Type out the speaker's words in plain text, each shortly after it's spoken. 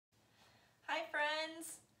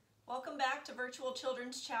Welcome back to Virtual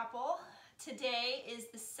Children's Chapel. Today is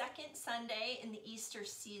the second Sunday in the Easter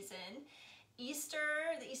season. The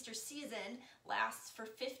Easter season lasts for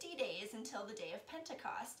 50 days until the day of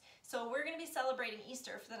Pentecost. So we're going to be celebrating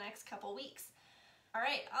Easter for the next couple weeks. All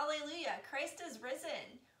right, Alleluia, Christ is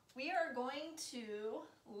risen. We are going to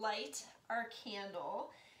light our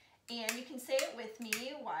candle, and you can say it with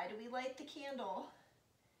me. Why do we light the candle?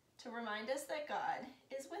 To remind us that God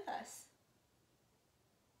is with us.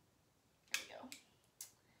 There we go.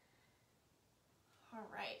 All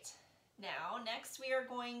right. Now, next we are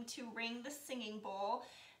going to ring the singing bowl,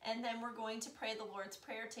 and then we're going to pray the Lord's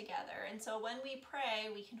Prayer together. And so when we pray,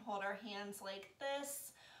 we can hold our hands like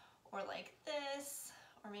this,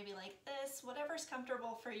 or maybe like this, whatever's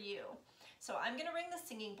comfortable for you. So I'm gonna ring the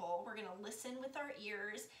singing bowl. We're gonna listen with our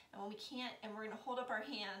ears, and when we can't, and we're gonna hold up our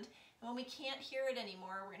hand. And when we can't hear it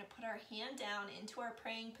anymore, we're gonna put our hand down into our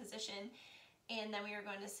praying position, and then we are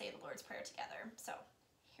going to say the Lord's Prayer together. So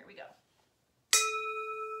here we go.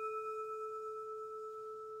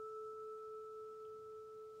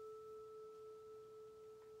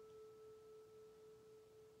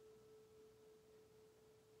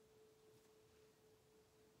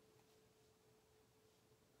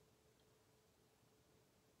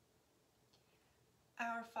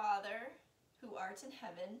 Our Father, who art in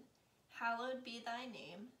heaven, hallowed be thy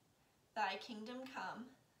name. Thy kingdom come,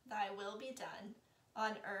 thy will be done,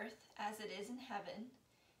 on earth as it is in heaven.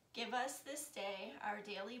 Give us this day our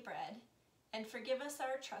daily bread, and forgive us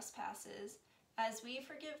our trespasses, as we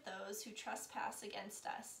forgive those who trespass against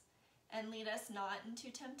us. And lead us not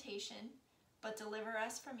into temptation, but deliver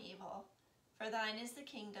us from evil. For thine is the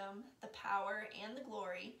kingdom, the power, and the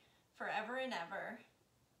glory, forever and ever.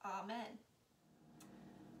 Amen.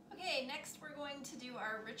 Okay, next we're going to do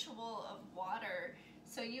our ritual of water.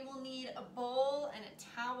 So you will need a bowl and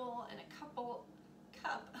a towel and a cup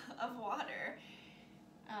of water.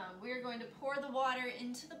 We're going to pour the water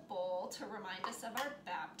into the bowl to remind us of our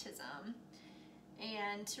baptism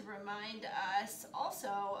and to remind us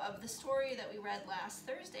also of the story that we read last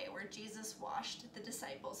Thursday where Jesus washed the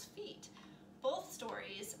disciples' feet. Both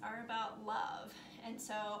stories are about love, and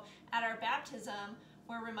so at our baptism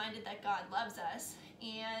we're reminded that God loves us,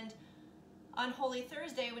 and on Holy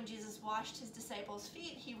Thursday when Jesus washed his disciples'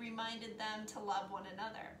 feet, he reminded them to love one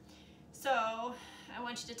another. So I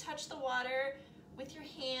want you to touch the water with your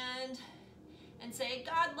hand and say,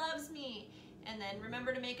 God loves me. And then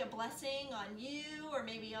remember to make a blessing on you or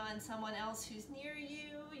maybe on someone else who's near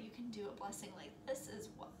you. You can do a blessing like this as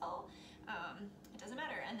well. It doesn't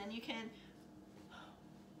matter. And then you can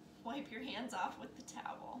wipe your hands off with the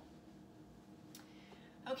towel.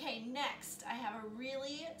 Okay, next I have a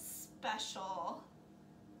really special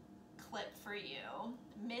clip for you.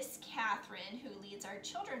 Miss Catherine, who leads our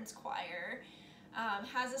children's choir,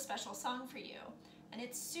 has a special song for you. And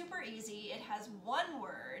it's super easy. It has one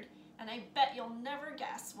word, and I bet you'll never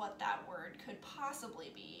guess what that word could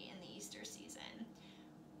possibly be in the Easter season.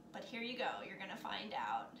 But here you go. You're going to find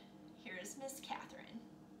out. Here's Miss Catherine.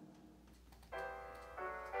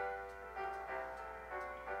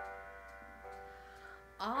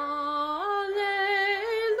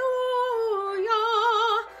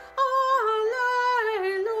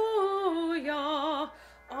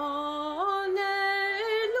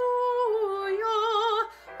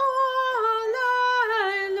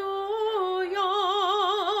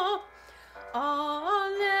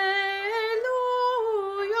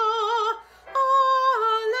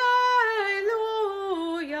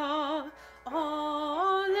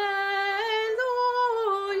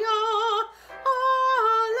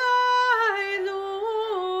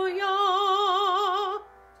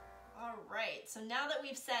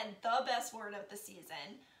 The best word of the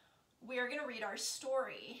season, we are going to read our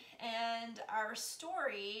story, and our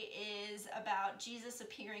story is about Jesus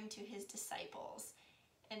appearing to his disciples,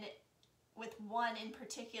 and with one in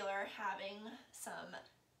particular having some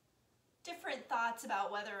different thoughts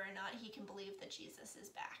about whether or not he can believe that Jesus is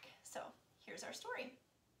back. So here's our story.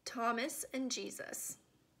 Thomas and Jesus.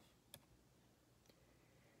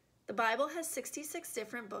 The Bible has 66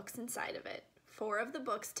 different books inside of it. 4 of the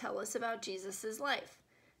books tell us about Jesus' life.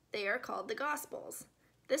 They are called the Gospels.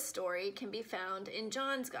 This story can be found in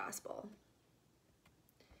John's Gospel.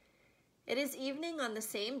 It is evening on the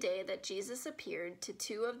same day that Jesus appeared to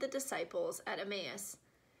 2 of the disciples at Emmaus.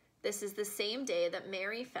 This is the same day that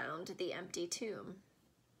Mary found the empty tomb.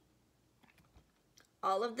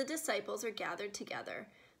 All of the disciples are gathered together.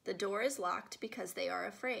 The door is locked because they are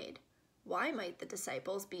afraid. Why might the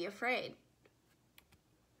disciples be afraid?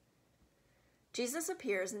 Jesus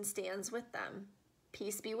appears and stands with them.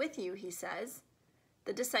 Peace be with you, he says.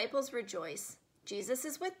 The disciples rejoice. Jesus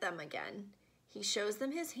is with them again. He shows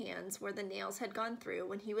them his hands where the nails had gone through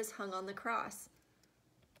when he was hung on the cross.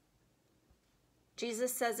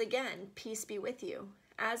 Jesus says again, "Peace be with you.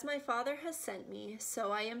 As my Father has sent me,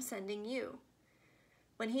 so I am sending you."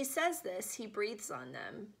 When he says this, he breathes on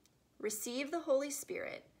them. "Receive the Holy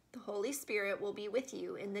Spirit. The Holy Spirit will be with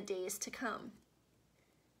you in the days to come."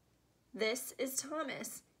 This is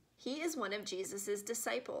Thomas. He is one of Jesus'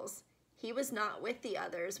 disciples. He was not with the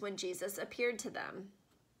others when Jesus appeared to them.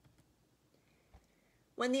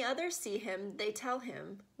 When the others see him, they tell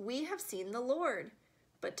him, "We have seen the Lord."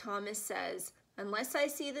 But Thomas says, "Unless I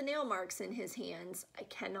see the nail marks in his hands, I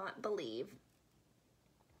cannot believe."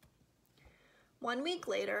 1 week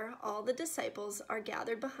later, all the disciples are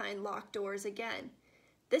gathered behind locked doors again.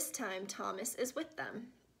 This time, Thomas is with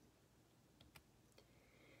them.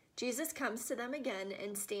 Jesus comes to them again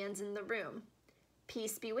and stands in the room.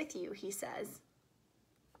 "Peace be with you," he says.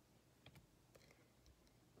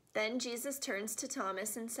 Then Jesus turns to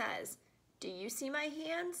Thomas and says, "Do you see my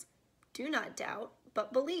hands? Do not doubt,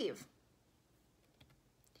 but believe."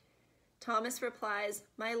 Thomas replies,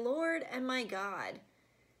 "My Lord and my God."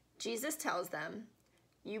 Jesus tells them,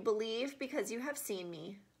 "You believe because you have seen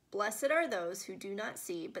me. Blessed are those who do not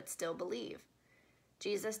see but still believe."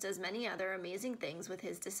 Jesus does many other amazing things with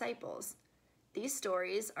his disciples. These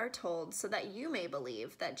stories are told so that you may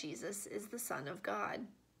believe that Jesus is the Son of God.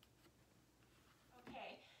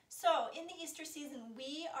 Okay, so in the Easter season,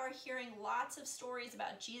 we are hearing lots of stories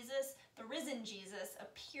about Jesus, the risen Jesus,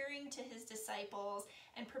 appearing to his disciples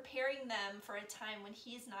and preparing them for a time when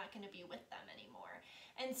he's not going to be with them anymore.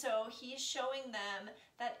 And so he's showing them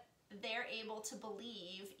that they're able to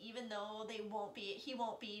believe even though he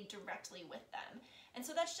won't be directly with them. And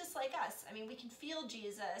so that's just like us. I mean, we can feel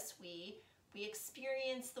Jesus, we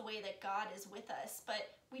experience the way that God is with us,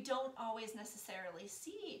 but we don't always necessarily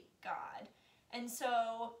see God. And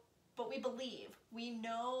so, but we believe, we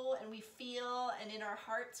know and we feel, and in our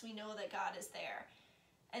hearts we know that God is there.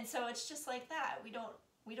 And so it's just like that. We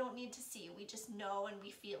don't need to see, we just know and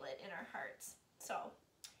we feel it in our hearts. So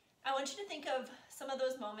I want you to think of some of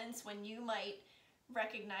those moments when you might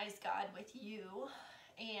recognize God with you,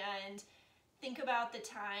 and think about the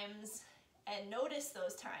times and notice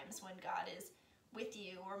those times when God is with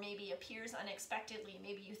you, or maybe appears unexpectedly.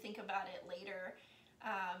 Maybe you think about it later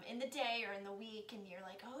in the day or in the week, and you're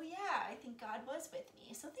like, "Oh yeah, I think God was with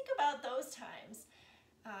me." So think about those times.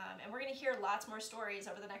 And we're going to hear lots more stories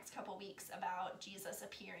over the next couple weeks about Jesus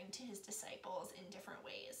appearing to his disciples in different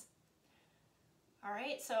ways. All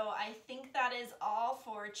right, so I think that is all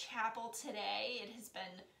for chapel today. It has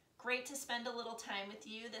been great to spend a little time with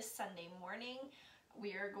you this Sunday morning.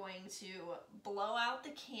 We are going to blow out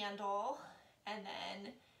the candle and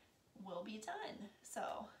then we'll be done.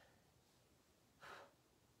 So,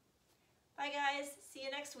 bye guys, see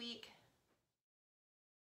you next week.